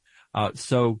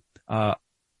In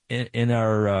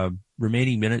our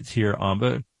remaining minutes here,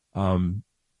 Amba,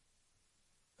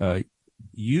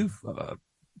 you've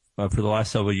for the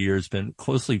last several years been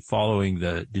closely following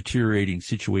the deteriorating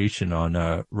situation on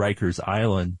Rikers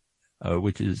Island,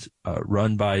 which is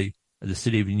run by the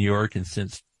city of New York, and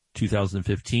since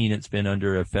 2015, it's been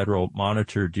under a federal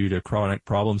monitor due to chronic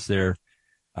problems there.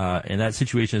 And that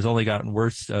situation has only gotten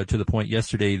worse to the point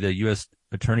yesterday the U.S.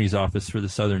 Attorney's Office for the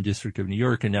Southern District of New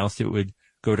York announced it would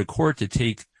go to court to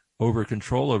take over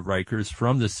control of Rikers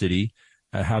from the city,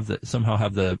 somehow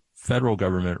have the federal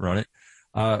government run it.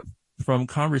 From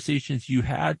conversations you've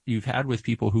had with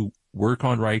people who work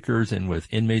on Rikers and with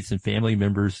inmates and family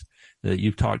members that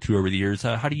you've talked to over the years,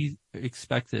 how do you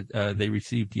expect that they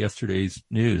received yesterday's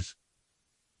news?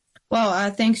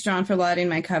 Well, thanks, John, for letting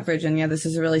my coverage. And yeah, this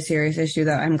is a really serious issue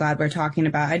that I'm glad we're talking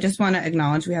about. I just want to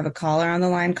acknowledge we have a caller on the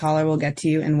line. Caller, we'll get to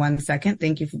you in 1 second.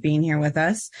 Thank you for being here with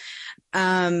us.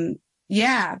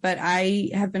 Yeah, but I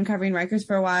have been covering Rikers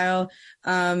for a while.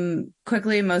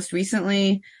 Quickly, most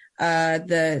recently,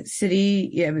 the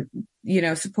city,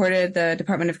 supported the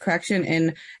Department of Correction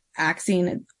in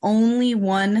axing only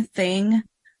one thing,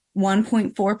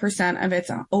 1.4% of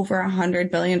its over $100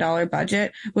 billion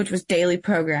budget, which was daily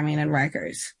programming in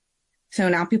Rikers. So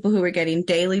now people who were getting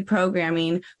daily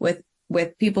programming with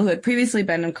people who had previously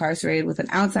been incarcerated with an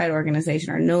outside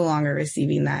organization are no longer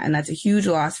receiving that. And that's a huge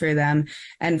loss for them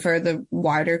and for the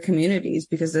wider communities,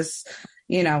 because this,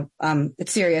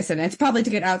 it's serious, and it's probably to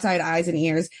get outside eyes and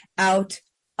ears out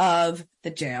of the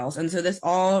jails. And so this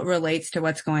all relates to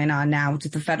what's going on now, which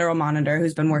is the federal monitor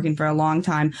who's been working for a long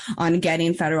time on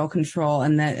getting federal control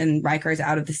and Rikers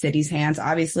out of the city's hands.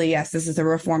 Obviously, yes, this is a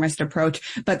reformist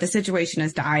approach, but the situation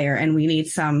is dire and we need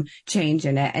some change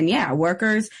in it. And yeah,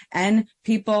 workers and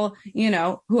people,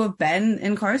 who have been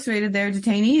incarcerated, their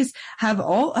detainees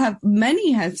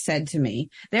many have said to me,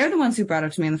 they're the ones who brought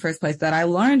up to me in the first place that I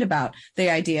learned about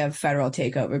the idea of federal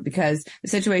takeover, because the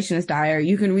situation is dire.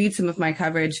 You can read some of my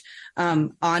coverage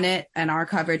on it and our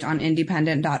coverage on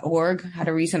independent.org. Had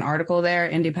a recent article there,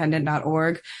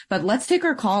 independent.org. But let's take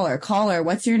our caller. Caller,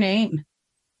 what's your name?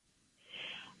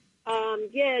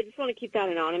 I just want to keep that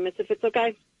anonymous if it's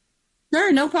okay.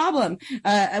 Sure, no problem.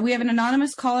 We have an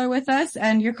anonymous caller with us,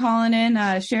 and you're calling in.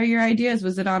 Share your ideas.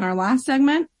 Was it on our last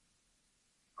segment?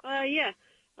 Yeah.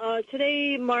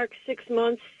 Today marks 6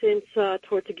 months since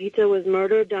Tortuguita was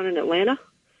murdered down in Atlanta.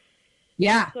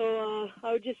 Yeah. So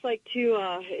I would just like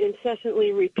to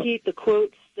incessantly repeat the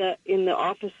quotes that in the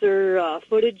officer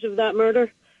footage of that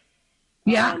murder.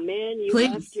 Yeah. Man, you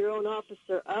please. left your own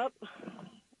officer up.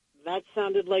 That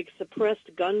sounded like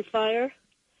suppressed gunfire.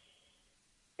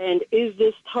 And is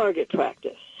this target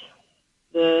practice?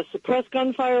 The suppressed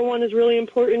gunfire one is really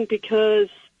important because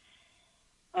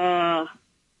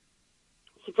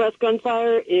suppressed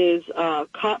gunfire is a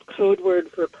cop code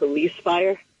word for police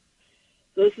fire.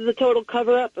 So this is a total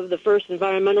cover-up of the first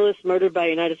environmentalist murdered by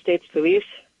United States police.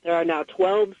 There are now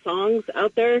 12 songs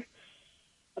out there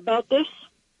about this,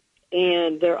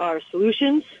 and there are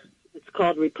solutions. It's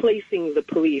called replacing the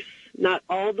police. Not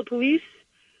all the police,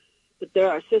 but there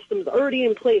are systems already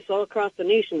in place all across the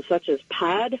nation, such as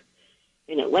PAD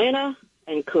in Atlanta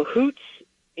and Cahoots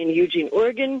in Eugene,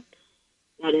 Oregon,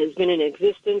 that has been in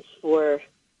existence for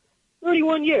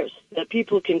 31 years, that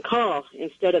people can call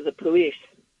instead of the police.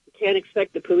 Can't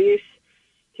expect the police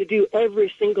to do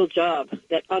every single job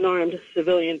that unarmed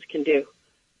civilians can do.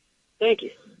 Thank you.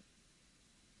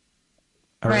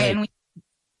 All right. And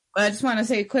I just want to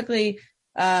say quickly,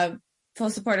 full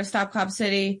support of Stop Cop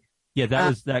City. Yeah,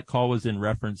 that call was in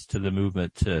reference to the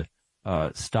movement to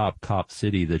Stop Cop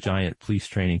City, the giant police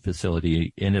training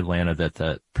facility in Atlanta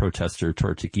that protester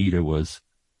Tortuguita was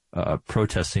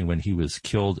protesting when he was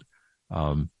killed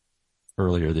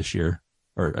earlier this year,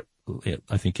 or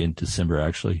I think in December,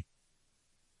 actually.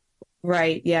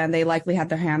 Right. Yeah. And they likely had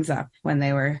their hands up when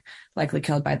they were likely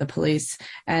killed by the police.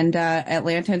 And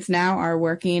Atlantans now are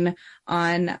working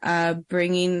on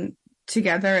bringing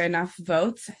together enough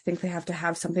votes. I think they have to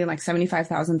have something like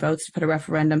 75,000 votes to put a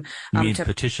referendum. You mean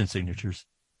petition signatures?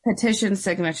 Petition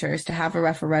signatures to have a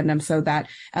referendum so that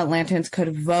Atlantans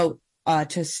could vote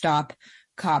to stop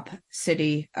Cop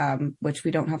City, which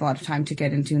we don't have a lot of time to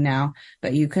get into now,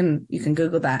 but you can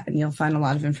Google that and you'll find a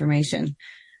lot of information.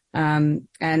 And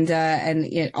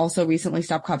it also recently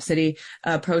Stop Cop City,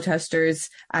 protesters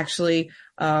actually,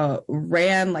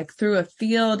 ran through a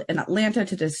field in Atlanta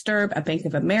to disturb a Bank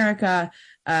of America,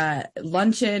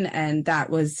 luncheon. And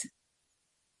that was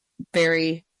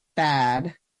very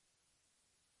bad.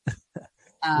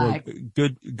 Well,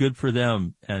 good for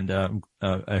them. And,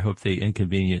 I hope they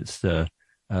inconvenienced, the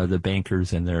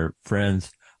bankers and their friends.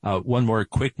 One more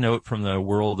quick note from the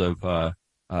world of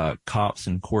cops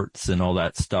and courts and all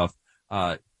that stuff.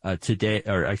 Today,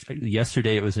 or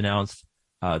yesterday, it was announced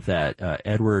that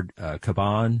Edward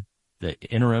Caban, the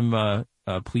interim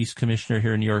police commissioner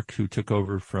here in New York, who took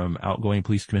over from outgoing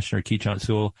police commissioner Keechant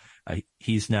Sewell,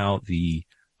 he's now the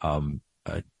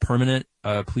permanent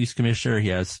police commissioner. He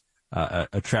has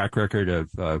a track record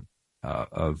of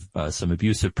some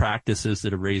abusive practices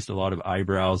that have raised a lot of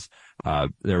eyebrows.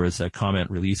 There was a comment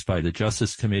released by the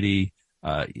Justice Committee.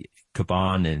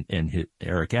 Caban and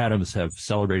Eric Adams have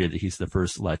celebrated that he's the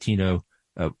first Latino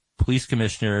police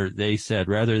commissioner. They said,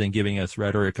 rather than giving us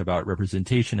rhetoric about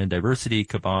representation and diversity,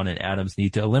 Caban and Adams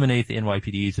need to eliminate the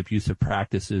NYPD's abusive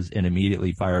practices and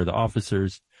immediately fire the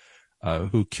officers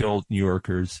who killed New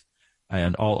Yorkers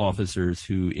and all officers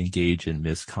who engage in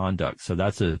misconduct. So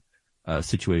that's a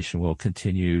situation we'll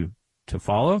continue to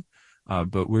follow.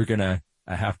 But we're going to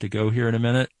have to go here in a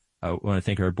minute. I want to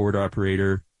thank our board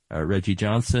operator, Reggie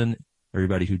Johnson,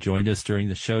 everybody who joined us during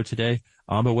the show today.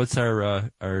 Amba, what's our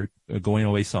going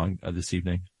away song this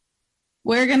evening?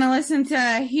 We're going to listen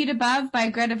to Heat Above by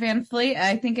Greta Van Fleet.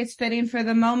 I think it's fitting for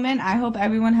the moment. I hope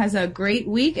everyone has a great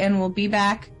week, and we'll be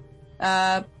back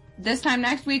this time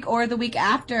next week or the week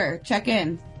after. Check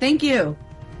in. Thank you.